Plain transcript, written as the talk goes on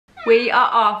We are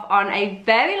off on a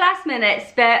very last minute,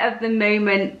 spur of the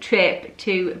moment trip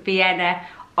to Vienna,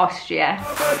 Austria.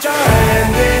 Put your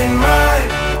hand in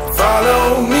mine,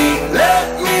 follow me,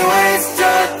 let me waste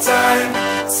your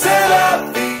time, set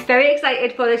up the... Very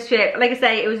excited for this trip. Like I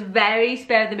say, it was very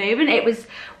spur of the moment. It was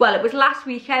last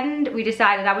weekend. We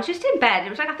decided, I was just in bed. It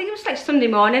was like, I think it was like Sunday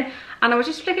morning, and I was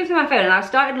just flicking through my phone and I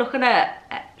started looking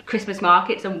at Christmas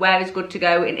markets and where is good to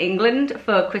go in England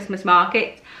for Christmas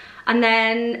markets. And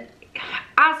then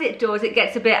as it does, it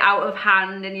gets a bit out of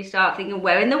hand and you start thinking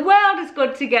where in the world is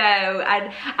good to go,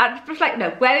 and just like,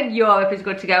 no, where in Europe is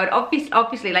good to go. And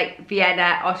obviously like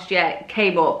Vienna, Austria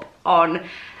came up on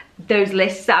those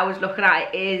lists that I was looking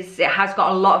at. It has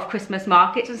got a lot of Christmas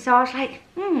markets, and so I was like,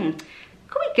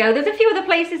 could we go? There's a few other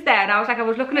places there, and I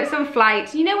was looking at some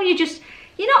flights. You know, when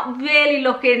you're not really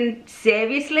looking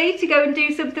seriously to go and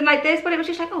do something like this, but it was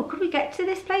just like, oh, could we get to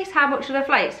this place? How much are the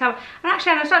flights? And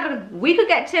actually, I started looking, we could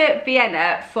get to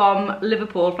Vienna from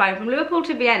Liverpool, flying from Liverpool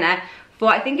to Vienna for,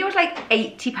 I think it was like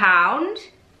 £80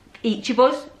 each of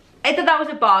us. I thought that was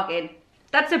a bargain.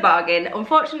 That's a bargain.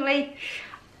 Unfortunately,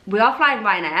 we are flying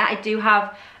Ryanair. I do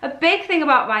have a big thing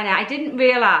about Ryanair. I didn't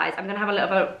realise, I'm going to have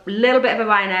a little bit of a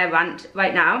Ryanair rant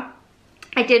right now.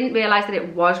 I didn't realise that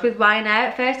it was with Ryanair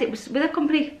at first. It was with a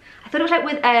company, I thought it was like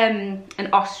with an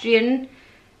Austrian,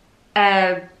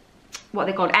 what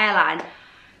they called, airline.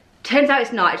 Turns out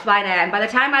it's not, it's Ryanair. And by the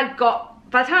time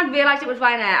I realised it was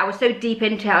Ryanair, I was so deep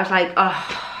into it, I was like,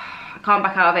 oh, I can't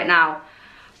back out of it now.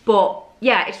 But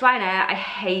yeah, it's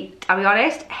Ryanair. I'll be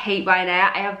honest, hate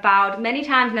Ryanair. I have vowed many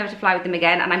times never to fly with them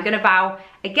again, and I'm going to vow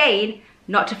again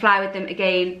not to fly with them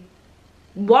again.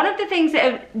 One of the things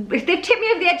that they've tipped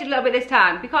me over the edge a little bit this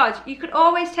time, because you could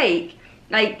always take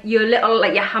like your little,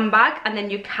 like your handbag and then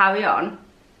your carry-on.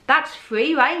 That's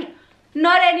free, right?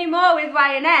 Not anymore with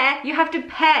Ryanair. You have to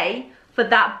pay for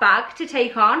that bag to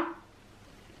take on.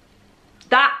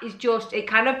 That is just, it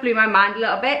kind of blew my mind a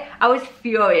little bit. I was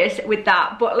furious with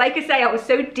that, but like I say, I was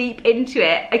so deep into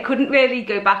it, I couldn't really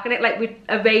go back on it. Like we'd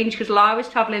arranged, because Lara was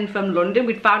travelling from London,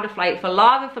 we'd found a flight for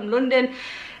Lara from London.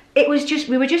 It was just,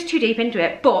 we were just too deep into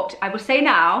it. But I will say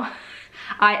now,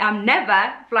 I am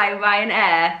never flying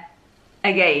Ryanair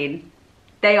again.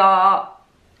 They are,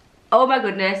 oh my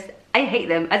goodness, I hate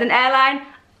them. As an airline,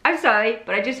 I'm sorry,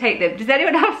 but I just hate them. Does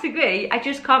anyone else agree? I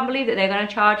just can't believe that they're going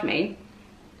to charge me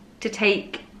to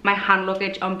take my hand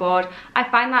luggage on board. I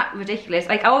find that ridiculous.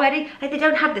 Like already, like they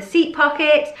don't have the seat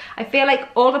pockets. I feel like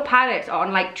all the pilots are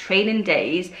on like training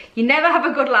days. You never have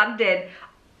a good landing.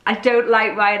 I don't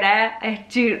like Ryanair. I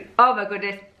do, oh my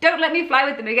goodness. Don't let me fly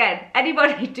with them again.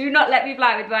 Anybody, do not let me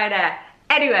fly with Ryanair.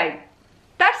 Anyway,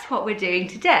 that's what we're doing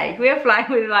today. We are flying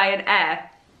with Ryanair.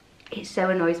 It so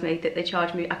annoys me that they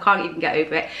charge me. I can't even get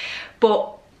over it.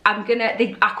 But I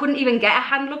couldn't even get a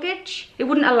hand luggage. It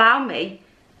wouldn't allow me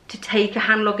to take a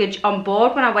hand luggage on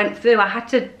board when I went through. I had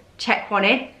to check one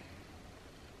in.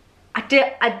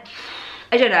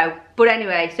 I don't know, but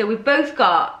anyway, so we've both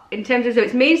got, in terms of, so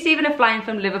it's me and Stephen are flying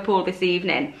from Liverpool this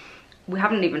evening. We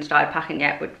haven't even started packing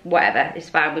yet, but whatever, it's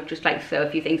fine. We've just like throw a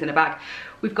few things in a bag.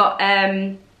 We've got,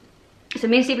 so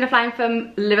me and Stephen are flying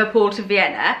from Liverpool to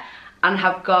Vienna, and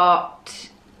have got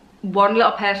one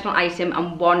little personal item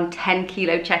and one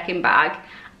 10-kilo check-in bag.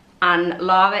 And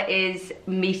Lara is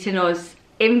meeting us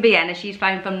in Vienna. She's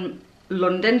flying from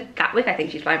London, Gatwick I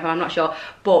think she's flying from, I'm not sure,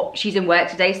 but she's in work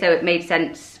today, so it made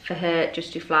sense for her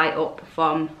just to fly up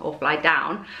from, or fly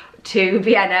down to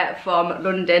Vienna from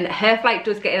London. Her flight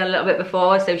does get in a little bit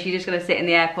before, so she's just going to sit in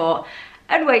the airport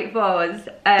and wait for us.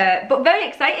 But very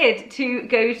excited to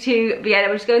go to Vienna.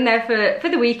 We're just going there for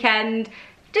the weekend,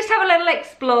 just have a little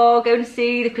explore, go and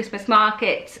see the Christmas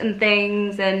markets and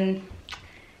things, and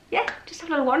yeah, just have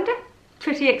a little wander.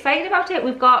 Pretty excited about it.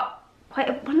 We've got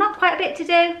not quite a bit to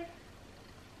do.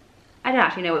 I don't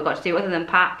actually know what we've got to do other than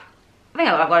pack. I think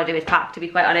all I've got to do is pack, to be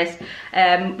quite honest.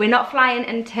 We're not flying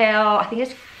until, I think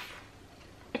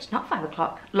it's not 5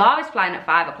 o'clock. Lara's flying at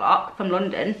 5 o'clock from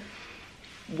London.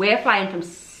 We're flying at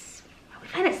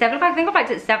 7 o'clock. I think our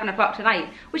flight's at 7 o'clock tonight,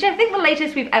 which I think the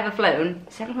latest we've ever flown.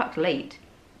 7 o'clock's late.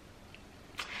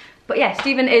 But yeah,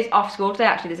 Stephen is off school today.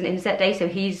 Actually, there's an inset day, so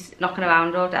he's knocking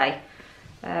around all day.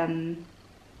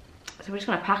 So we're just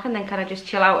gonna pack and then kind of just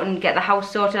chill out and get the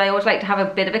house sorted. I always like to have a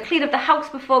bit of a clean of the house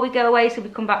before we go away, so we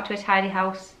come back to a tidy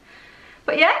house.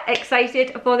 But yeah,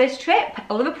 excited for this trip,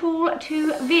 Liverpool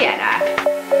to Vienna.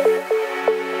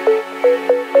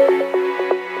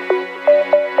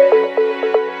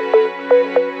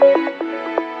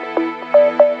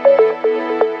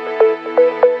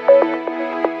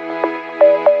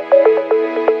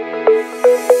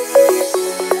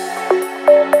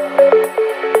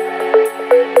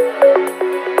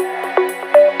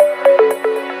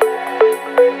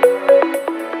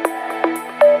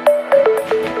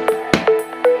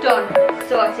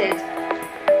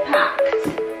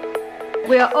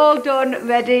 are all done,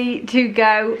 ready to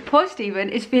go. Poor Stephen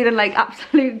is feeling like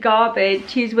absolute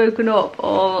garbage. He's woken up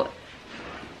all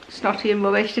snotty and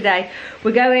rubbish today.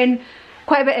 We're going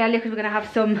quite a bit earlier because we're going to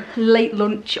have some late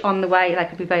lunch on the way. Like,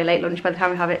 it'll be very late lunch by the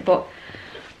time we have it, but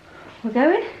we're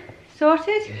going.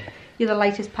 Sorted? Yeah. You're the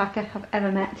lightest packer I've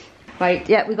ever met. Right,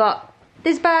 yeah, we got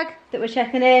this bag that we're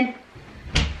checking in.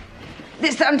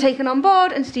 This that I'm taking on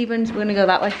board, and Stephen's, we're going to go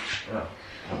that way. Oh,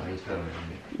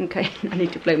 okay, I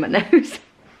need to blow my nose.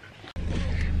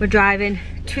 We're driving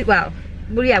to, well,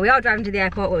 yeah, we are driving to the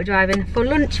airport, but we're driving for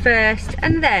lunch first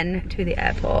and then to the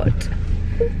airport.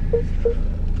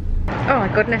 Oh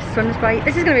my goodness, sun's bright.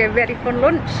 This is going to be a really fun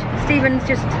lunch. Stephen's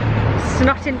just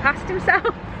snotting past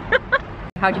himself.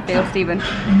 How do you feel, Stephen?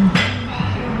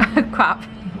 Crap.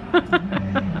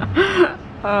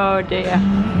 Oh dear.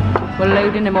 We're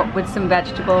loading him up with some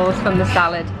vegetables from the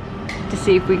salad to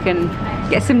see if we can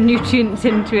get some nutrients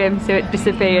into him so it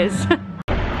disappears.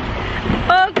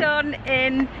 All done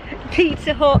in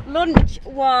Pizza Hut. Lunch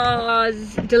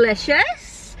was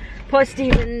delicious. Poor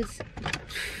Stephen's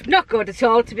not good at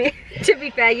all, to be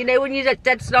fair. You know when you're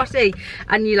dead snotty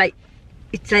and you like,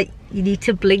 it's like you need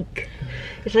to blink.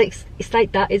 It's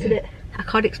like that, isn't it? I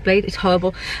can't explain, it's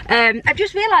horrible. I've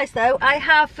just realised though, I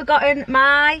have forgotten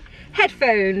my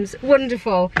headphones.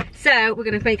 Wonderful. So we're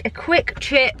gonna make a quick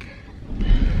trip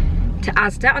to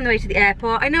Asda on the way to the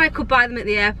airport. I know I could buy them at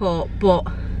the airport, but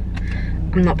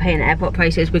I'm not paying airport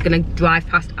prices. We're gonna drive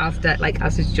past Asda, like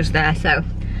Asda's just there, so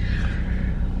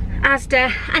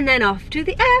Asda and then off to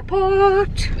the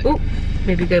airport. Oh,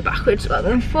 maybe go backwards rather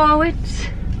than forwards.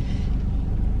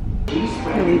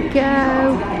 Here we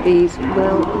go, these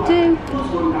will do.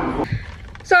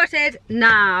 Sorted,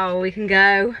 now we can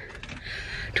go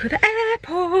to the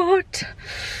airport.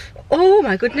 Oh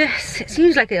my goodness, it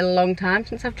seems like a long time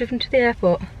since I've driven to the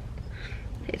airport.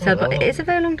 It's a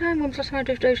very long time. When was the last time I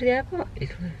drove to the airport?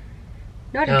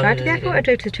 No, I didn't drive to the airport, I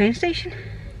drove to the train station.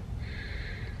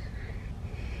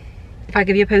 If I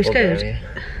give you a postcode.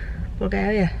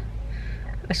 Bulgaria.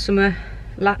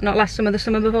 Not last summer, the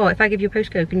summer before. If I give you a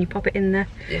postcode, can you pop it in there?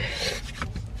 Yeah.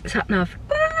 Sat nav.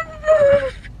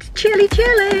 Chilly,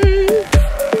 chilly.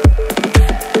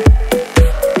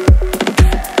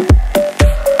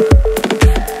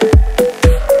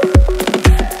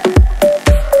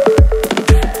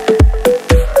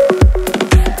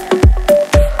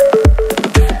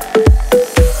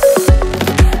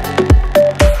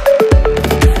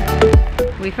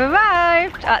 We've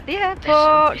arrived at the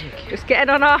airport. Just getting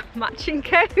on our matching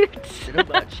coats. They're not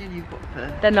matching, you've got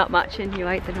pair. They're not matching, you're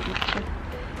right, they're not matching.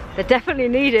 They're definitely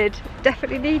needed.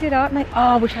 Definitely needed, aren't they? Oh,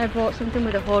 I wish I brought something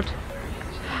with a hood.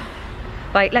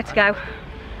 Right, let's go.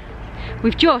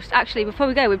 We've just, actually, before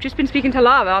we go, we've just been speaking to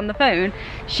Lara on the phone.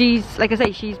 She's, like I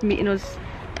say, she's meeting us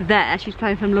there. She's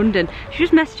flying from London. She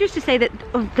just messaged us to say that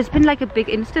there's been like a big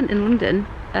incident in London.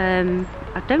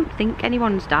 I don't think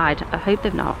anyone's died. I hope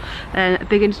they've not. A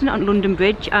big incident on London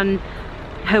Bridge, and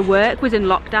her work was in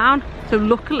lockdown. So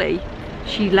luckily,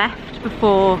 she left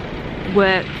before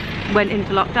work went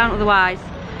into lockdown. Otherwise,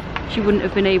 she wouldn't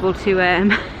have been able to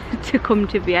to come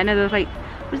to Vienna. There was like,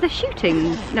 was there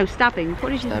shootings? No, stabbings. What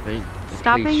did you say?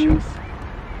 Stabbings.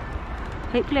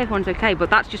 Hopefully everyone's okay. But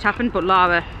that's just happened. But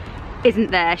Lara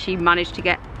isn't there. She managed to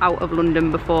get out of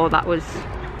London before that was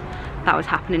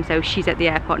happening, so she's at the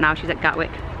airport now. She's at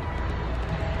Gatwick.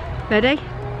 Ready?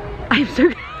 I'm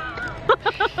so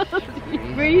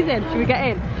freezing. Should we get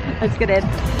in? Let's get in.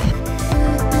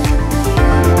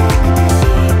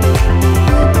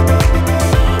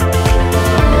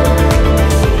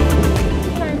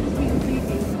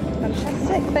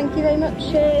 Fantastic, thank you very much.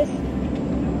 Cheers.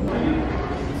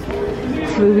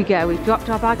 So here we go, we've dropped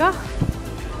our bag off.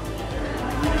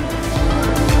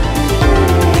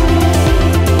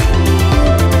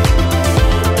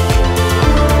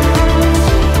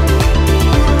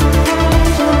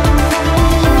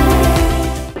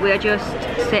 We're just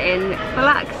sitting,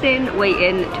 relaxing,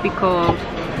 waiting to be called.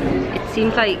 It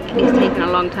seems like it's taken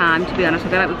a long time, to be honest. I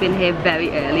feel like we've been here very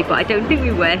early, but I don't think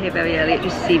we were here very early. It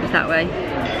just seems that way.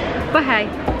 But hey,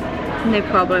 no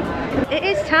problem. It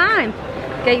is time.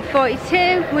 Gate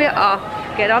 42, we're off.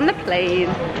 Get on the plane.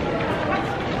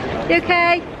 You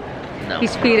okay? No.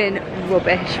 He's feeling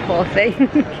rubbish, poor thing.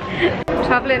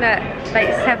 Travelling at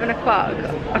like 7 o'clock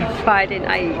on a Friday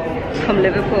night from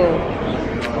Liverpool.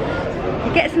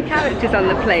 You get some characters on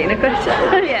the plane, I've got to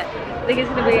tell you. I think it's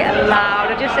going to be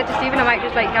loud. I just said to Stephen I might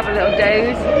just like have a little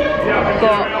doze,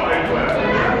 but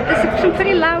there's some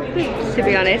pretty loud groups, to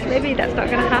be honest. Maybe that's not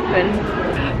going to happen.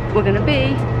 We're going to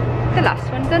be the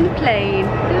last ones on the plane,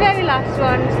 the very last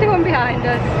ones, the one behind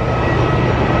us.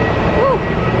 Ooh,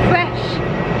 fresh.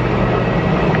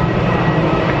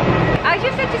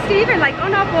 to Stephen, like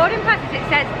on our boarding passes it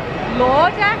says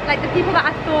Lauder, like the people that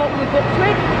I thought we were booked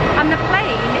with, and the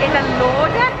plane is a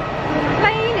Lauder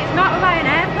plane, it's not a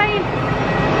Ryanair plane.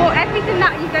 But everything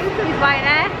that you go through is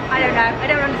Ryanair. I don't know, I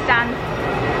don't understand.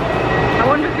 I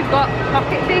wonder if we've got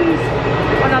pocket things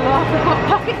on our law. We've got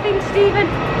pocket things, Stephen.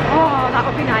 Oh, that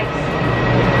would be nice.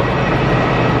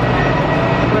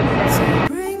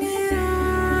 Bring it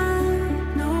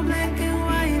on, no black and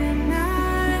white and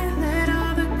night. Let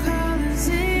all the colors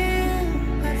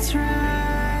in, let's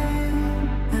ride.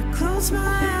 I close my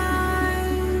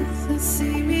eyes, I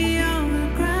see me on the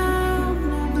ground.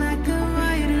 No black and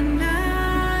white and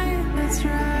night, let's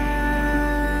ride.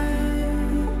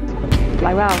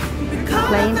 Fly well.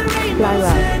 Plane, fly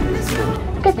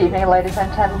well. Good evening, ladies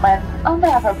and gentlemen. On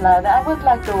behalf of Lauder, I would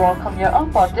like to welcome you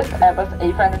on board this Airbus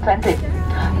A320.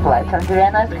 Flight from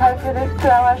Vienna is calculated 2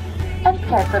 hours, and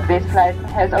captain of this flight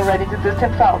has already introduced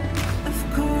himself.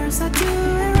 Of course I do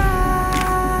it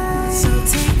right. So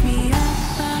take me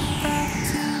up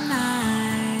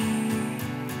tonight.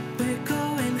 We're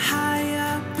going high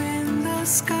up in the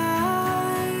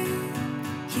sky.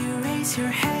 You raise your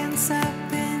hands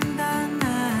up in the night.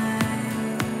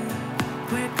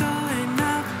 We're going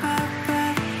up, up,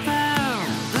 up, up,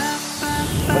 up, up.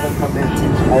 Weather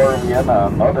conditions for Vienna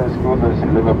not as good as in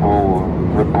Liverpool,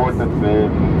 reported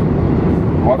with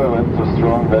moderate to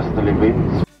strong westerly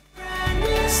winds. Brand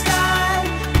new start.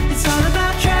 It's all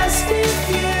about trust. If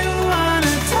you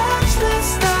wanna touch the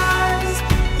stars,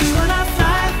 you wanna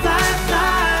fly, fly,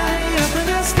 fly up in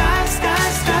the sky, sky,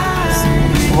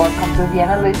 sky. Welcome to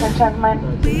Vienna, ladies and gentlemen.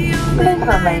 Please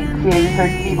remain clear your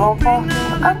seatbelt fastened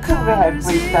until we have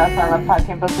reached our final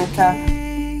parking position.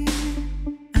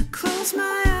 I close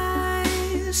my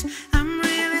eyes. I'm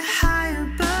really high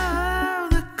above.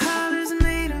 The colors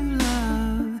made of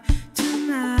love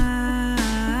tonight.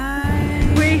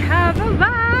 We have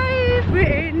arrived, we're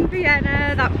in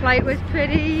Vienna. That flight was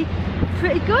pretty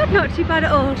good, not too bad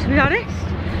at all to be honest.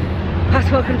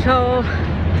 Passport control,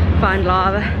 find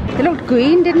Lara. It looked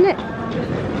green, didn't it?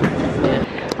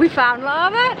 We found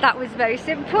Lara, that was very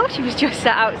simple. She was just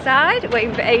sat outside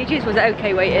waiting for ages. Was it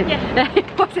okay waiting? Yeah.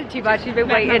 It wasn't too bad, she'd been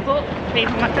waiting.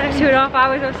 2.5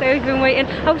 hours or so, she's been waiting.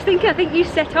 I was thinking, I think you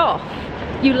set off.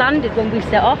 You landed when we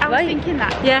set off, I was right? thinking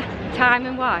that. Yeah,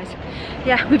 timing wise.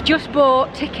 Yeah, we've just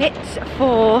bought tickets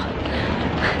for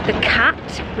the Cat,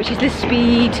 which is the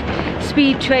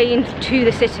speed train to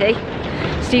the city.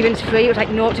 Stephen's free, it was like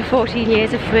 0 to 14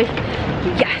 years of free.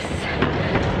 Yes.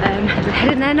 We're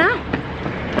heading there now.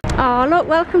 Oh look,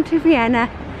 welcome to Vienna.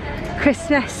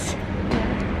 Christmas.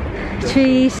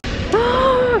 Trees.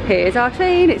 Oh, here's our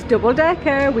train, it's double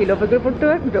decker. We love a double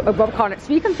decker. I can't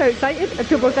speak, I'm so excited. A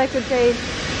double decker train.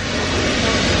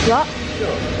 What?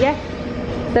 Sure. Yeah.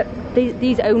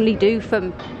 These only do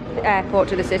from the airport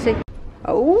to the city.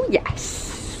 Oh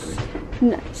yes.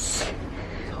 Nice.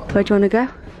 Where do you want to go?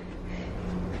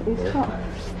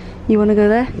 You want to go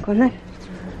there? Go on then.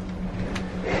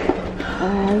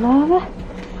 Lara.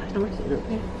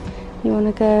 You want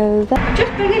to go there? I'm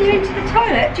just bringing you into the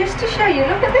toilet just to show you.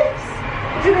 Look at this.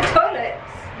 These are the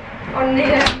toilets on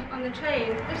the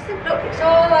train. Look, it's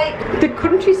all like the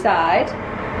countryside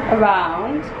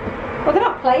around. Well, they're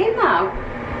not playing now.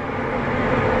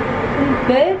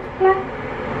 Birds play.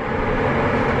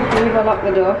 Maybe if I lock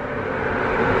the door.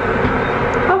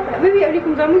 Oh, maybe it only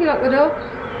comes on when you lock the door.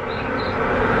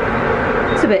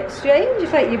 It's a bit strange.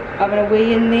 It's like you're having a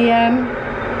wee in the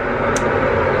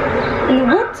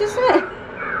woods, isn't it?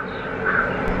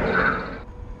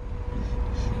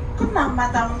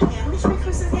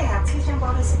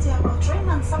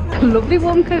 A lovely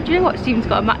warm coat. Do you know what? Stephen's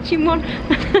got a matching one.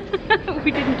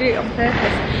 We didn't do it on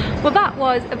purpose. Well, that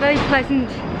was a very pleasant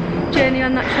journey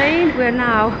on that train. We're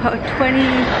now at a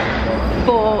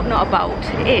 24, not about,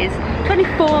 it is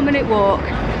 24-minute walk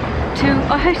to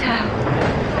our hotel.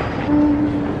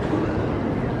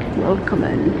 Welcome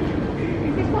in.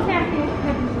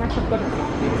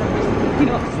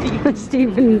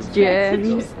 Stephen's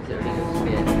germs.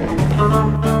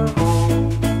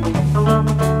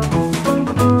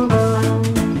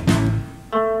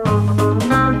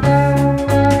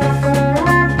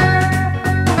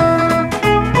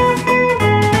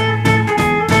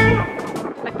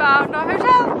 I found our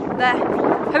hotel. There.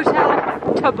 Hotel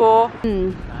Tabor.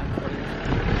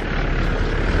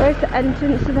 Where's the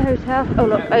entrance to the hotel? Oh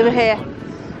look, over here.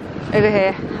 Over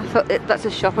here. I thought that's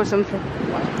a shop or something.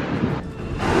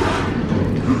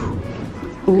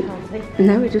 Ooh.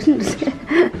 No, it doesn't, does it?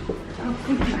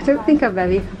 I don't think I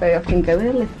very often go in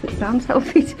a lift that sounds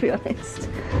healthy, to be honest.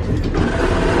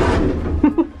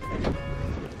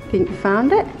 Think you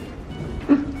found it?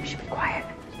 Should be quiet.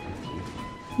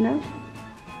 No?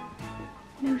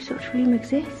 No such room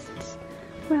exists.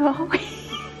 Where are we?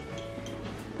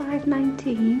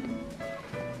 5:19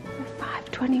 or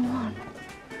 5:21?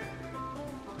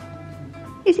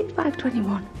 Is it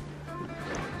 5:21?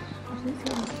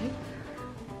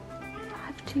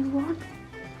 5:21?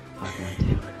 5:12. I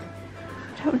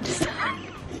don't understand.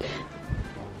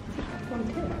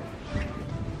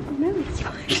 No, it's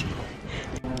fine.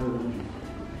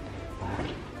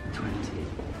 20.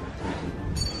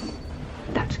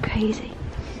 That's crazy.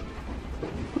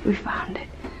 But we found it.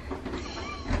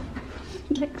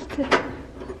 Next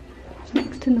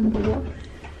to number 1.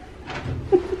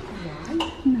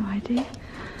 No idea.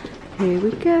 Here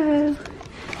we go.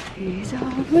 Here's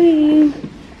our room.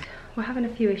 We're having a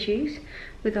few issues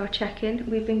with our check-in.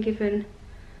 We've been given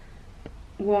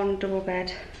 1 double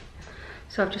bed.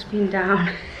 So I've just been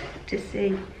down to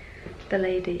see the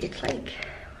lady. It's like,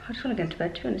 I just want to go to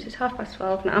bed, to be honest. It's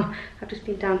 12:30 now. I've just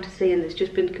been down to see, and there's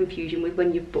just been confusion with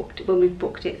when we've booked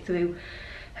it through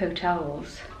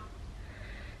hotels.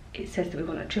 It says that we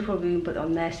want a triple room, but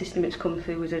on their system it's come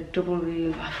through as a double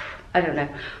room. I don't know.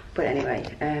 But anyway,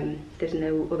 there's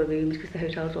no other rooms because the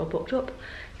hotel's all booked up.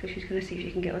 So she's going to see if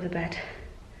she can get us a bed.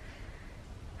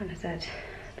 And I said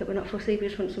that we're not fussy, we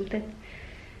just want something.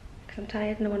 Because I'm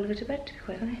tired and I want to go to bed, to be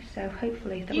quite honest. So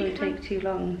hopefully that won't take too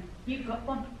long. You've got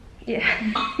one. Yeah,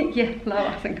 yeah,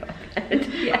 Laura hasn't got a bed.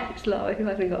 Yeah, it's Laura who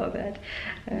hasn't got a bed.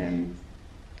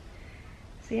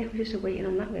 So yeah, we're just waiting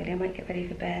on that really. I might get ready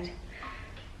for bed,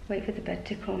 wait for the bed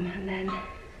to come, and then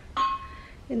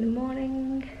in the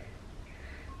morning,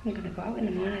 I'm going to go out in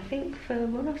the morning, I think, for a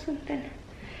run or something.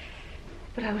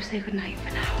 But I will say goodnight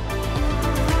for now.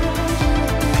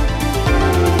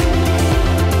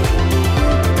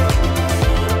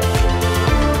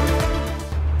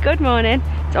 Good morning.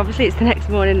 So obviously it's the next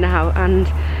morning now, and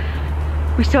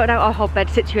we sorted out our whole bed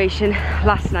situation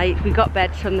last night. We got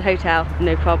beds from the hotel,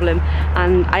 no problem,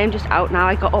 and I am just out now.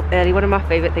 I got up early, one of my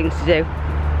favourite things to do.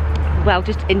 Well,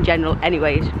 just in general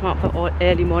anyway, is to come out for an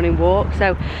early morning walk.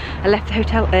 So I left the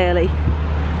hotel early,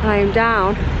 and I am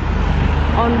down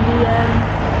on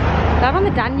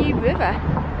the Danube River,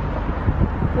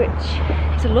 which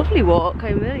is a lovely walk.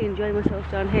 I'm really enjoying myself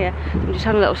down here. I'm just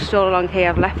having a little stroll along here.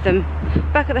 I've left them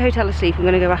back at the hotel asleep. I'm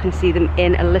going to go back and see them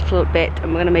in a little bit,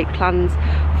 and we're going to make plans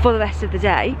for the rest of the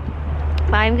day.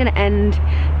 I'm going to end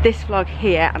this vlog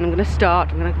here, and I'm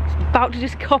about to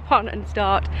just hop on and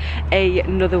start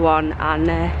another one, and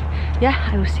yeah,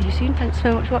 I will see you soon. Thanks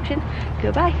so much for watching.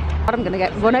 Goodbye. I'm going to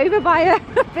get run over by a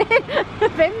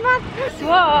bin man.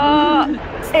 What?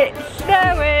 It's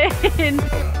snowing.